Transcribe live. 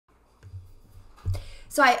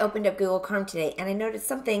So I opened up Google Chrome today and I noticed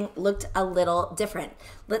something looked a little different.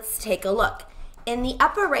 Let's take a look. In the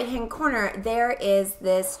upper right hand corner, there is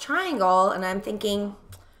this triangle and I'm thinking,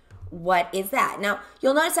 what is that? Now,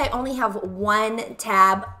 you'll notice I only have one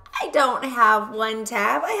tab. I don't have one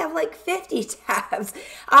tab. I have like 50 tabs.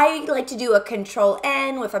 I like to do a Control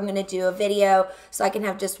N if I'm going to do a video so I can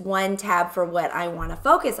have just one tab for what I want to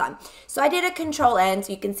focus on. So I did a Control N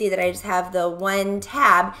so you can see that I just have the one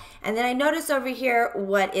tab. And then I notice over here,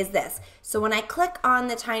 what is this? So when I click on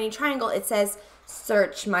the tiny triangle, it says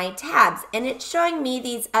search my tabs and it's showing me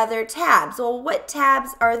these other tabs. Well, what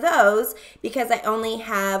tabs are those? Because I only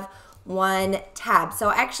have one tab. So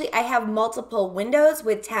actually I have multiple windows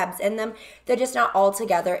with tabs in them. They're just not all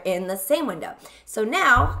together in the same window. So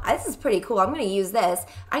now, this is pretty cool. I'm going to use this.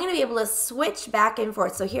 I'm going to be able to switch back and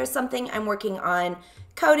forth. So here's something I'm working on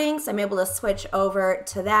coding. So I'm able to switch over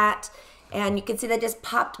to that. And you can see that just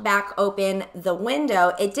popped back open the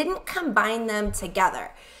window. It didn't combine them together.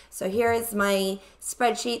 So here is my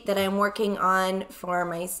spreadsheet that I'm working on for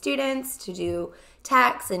my students to do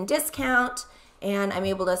tax and discount. And I'm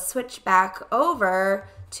able to switch back over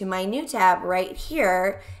to my new tab right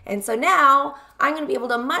here. And so now I'm going to be able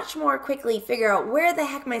to much more quickly figure out where the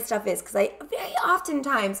heck my stuff is, because I very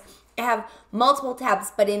oftentimes have multiple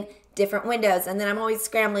tabs but in different windows, and then I'm always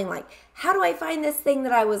scrambling like, how do I find this thing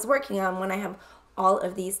that I was working on when I have all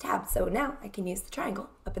of these tabs? So now I can use the triangle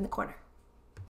up in the corner.